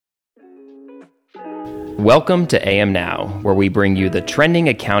Welcome to AM Now, where we bring you the trending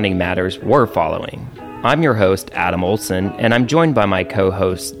accounting matters we're following. I'm your host, Adam Olson, and I'm joined by my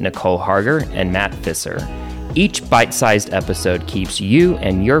co-hosts, Nicole Harger and Matt Visser. Each bite-sized episode keeps you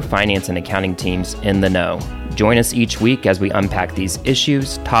and your finance and accounting teams in the know. Join us each week as we unpack these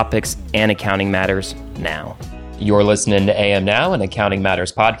issues, topics, and accounting matters now. You're listening to AM Now, an Accounting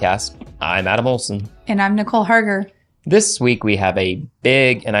Matters podcast. I'm Adam Olson. And I'm Nicole Harger. This week, we have a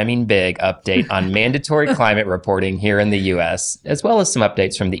big, and I mean big, update on mandatory climate reporting here in the U.S., as well as some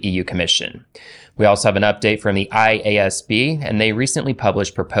updates from the EU Commission. We also have an update from the IASB, and they recently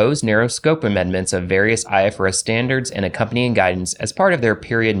published proposed narrow scope amendments of various IFRS standards and accompanying guidance as part of their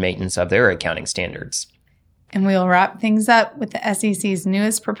period maintenance of their accounting standards. And we'll wrap things up with the SEC's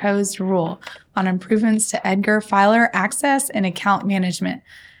newest proposed rule on improvements to EDGAR filer access and account management.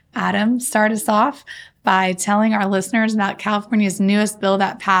 Adam, start us off by telling our listeners about California's newest bill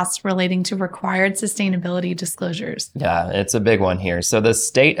that passed relating to required sustainability disclosures. Yeah, it's a big one here. So the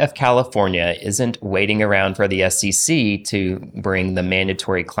state of California isn't waiting around for the SEC to bring the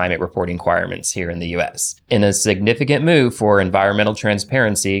mandatory climate reporting requirements here in the U.S. In a significant move for environmental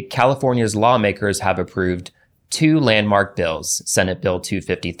transparency, California's lawmakers have approved two landmark bills, Senate Bill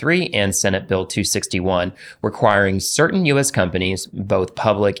 253 and Senate Bill 261, requiring certain U.S. companies, both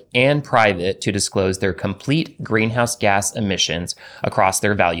public and private, to disclose their complete greenhouse gas emissions across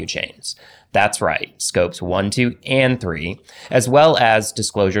their value chains. That's right, scopes 1, 2, and 3, as well as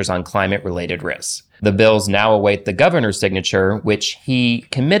disclosures on climate-related risks. The bills now await the governor's signature, which he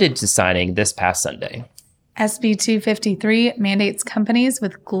committed to signing this past Sunday. SB 253 mandates companies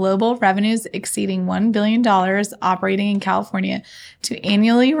with global revenues exceeding $1 billion operating in California to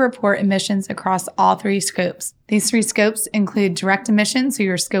annually report emissions across all three scopes. These three scopes include direct emissions, so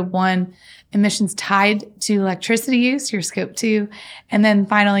your scope 1, emissions tied to electricity use, your scope 2, and then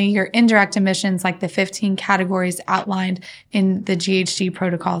finally your indirect emissions like the 15 categories outlined in the GHG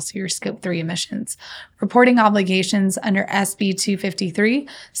protocol, so your scope 3 emissions. Reporting obligations under SB 253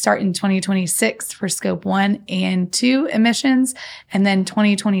 start in 2026 for scope 1 and 2 emissions, and then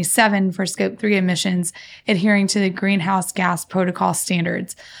 2027 for scope 3 emissions, adhering to the greenhouse gas protocol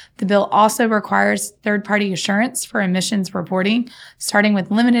standards. The bill also requires third-party assurance for emissions reporting, starting with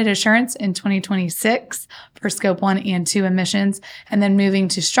limited assurance in 2026 for scope 1 and 2 emissions, and then moving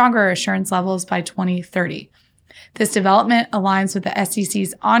to stronger assurance levels by 2030. This development aligns with the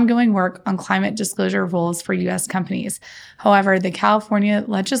SEC's ongoing work on climate disclosure rules for U.S. companies. However, the California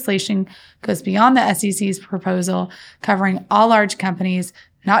legislation goes beyond the SEC's proposal, covering all large companies,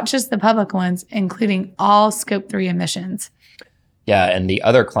 not just the public ones, including all scope 3 emissions. Yeah, and the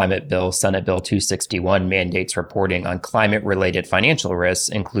other climate bill, Senate Bill 261, mandates reporting on climate-related financial risks,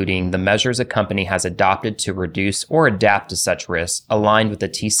 including the measures a company has adopted to reduce or adapt to such risks aligned with the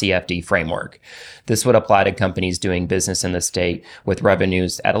TCFD framework. This would apply to companies doing business in the state with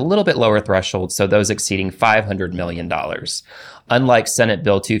revenues at a little bit lower threshold, so those exceeding $500 million. Unlike Senate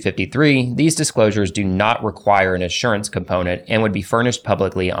Bill 253, these disclosures do not require an assurance component and would be furnished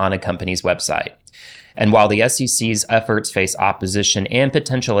publicly on a company's website. And while the SEC's efforts face opposition and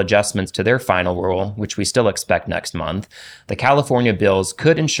potential adjustments to their final rule, which we still expect next month, the California bills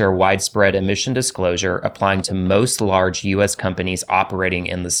could ensure widespread emission disclosure applying to most large U.S. companies operating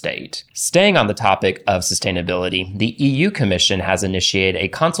in the state. Staying on the topic of sustainability, the EU Commission has initiated a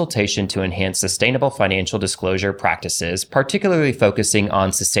consultation to enhance sustainable financial disclosure practices, particularly focusing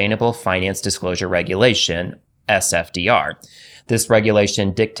on Sustainable Finance Disclosure Regulation, SFDR. This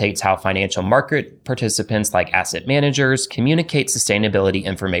regulation dictates how financial market participants like asset managers communicate sustainability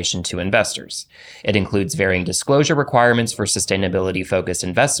information to investors. It includes varying disclosure requirements for sustainability-focused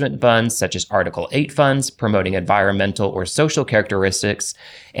investment funds, such as Article 8 funds promoting environmental or social characteristics,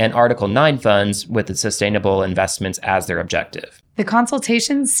 and Article 9 funds with the sustainable investments as their objective. The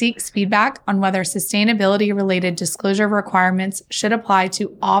consultation seeks feedback on whether sustainability-related disclosure requirements should apply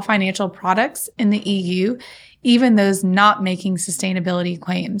to all financial products in the EU, even those not making sustainability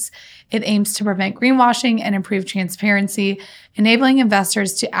claims. It aims to prevent greenwashing and improve transparency, enabling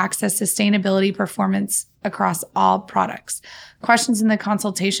investors to access sustainability performance across all products. Questions in the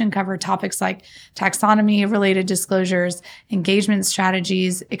consultation cover topics like taxonomy-related disclosures, engagement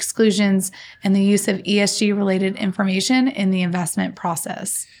strategies, exclusions, and the use of ESG-related information in the investment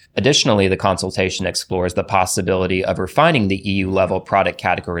process. Additionally, the consultation explores the possibility of refining the EU-level product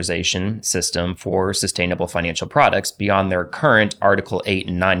categorization system for sustainable financial products beyond their current Article 8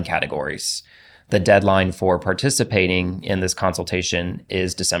 and 9 categories. The deadline for participating in this consultation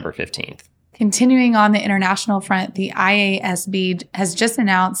is December 15th. Continuing on the international front, the IASB has just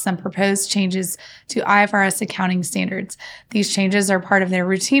announced some proposed changes to IFRS accounting standards. These changes are part of their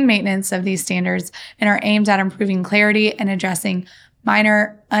routine maintenance of these standards and are aimed at improving clarity and addressing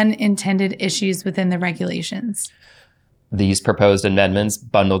minor unintended issues within the regulations. These proposed amendments,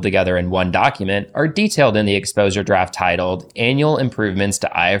 bundled together in one document, are detailed in the exposure draft titled Annual Improvements to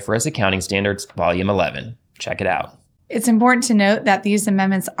IFRS Accounting Standards, Volume 11. Check it out. It's important to note that these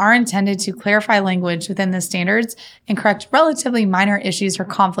amendments are intended to clarify language within the standards and correct relatively minor issues or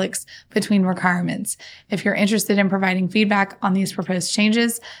conflicts between requirements. If you're interested in providing feedback on these proposed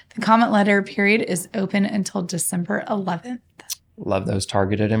changes, the comment letter period is open until December 11th. Love those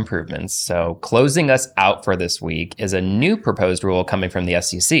targeted improvements. So closing us out for this week is a new proposed rule coming from the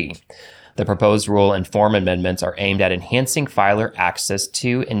SEC. The proposed rule and form amendments are aimed at enhancing filer access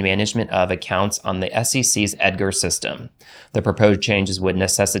to and management of accounts on the SEC's EDGAR system. The proposed changes would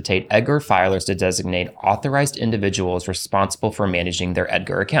necessitate EDGAR filers to designate authorized individuals responsible for managing their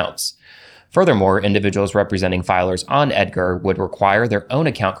EDGAR accounts. Furthermore, individuals representing filers on EDGAR would require their own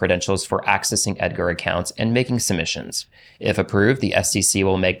account credentials for accessing EDGAR accounts and making submissions. If approved, the SEC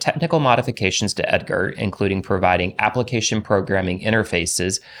will make technical modifications to EDGAR, including providing application programming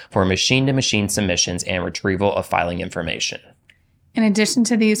interfaces for machine-to-machine submissions and retrieval of filing information. In addition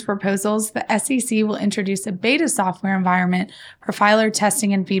to these proposals, the SEC will introduce a beta software environment for filer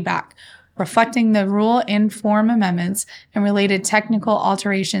testing and feedback, reflecting the rule and form amendments and related technical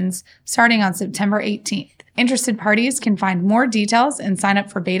alterations starting on September 18th. Interested parties can find more details and sign up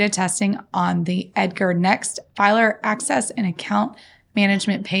for beta testing on the EDGAR Next Filer Access and Account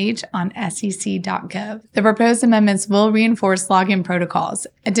Management page on sec.gov. The proposed amendments will reinforce login protocols.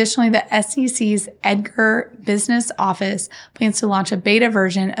 Additionally, the SEC's EDGAR Business Office plans to launch a beta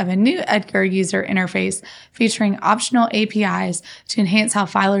version of a new EDGAR user interface featuring optional APIs to enhance how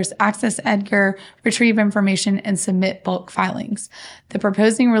filers access EDGAR, retrieve information, and submit bulk filings. The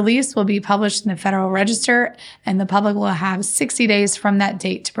proposing release will be published in the Federal Register, and the public will have 60 days from that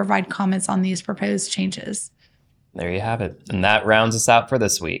date to provide comments on these proposed changes. There you have it. And that rounds us out for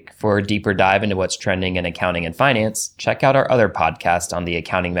this week. For a deeper dive into what's trending in accounting and finance, check out our other podcast on the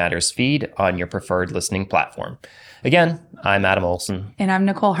Accounting Matters feed on your preferred listening platform. Again, I'm Adam Olson. And I'm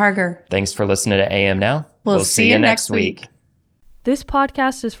Nicole Harger. Thanks for listening to AM Now. We'll see you next week. This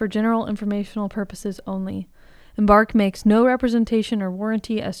podcast is for general informational purposes only. Embark makes no representation or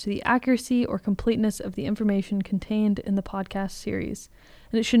warranty as to the accuracy or completeness of the information contained in the podcast series,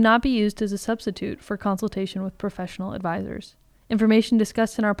 and it should not be used as a substitute for consultation with professional advisors. Information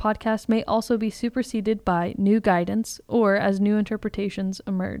discussed in our podcast may also be superseded by new guidance or as new interpretations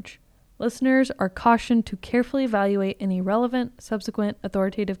emerge. Listeners are cautioned to carefully evaluate any relevant, subsequent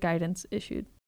authoritative guidance issued.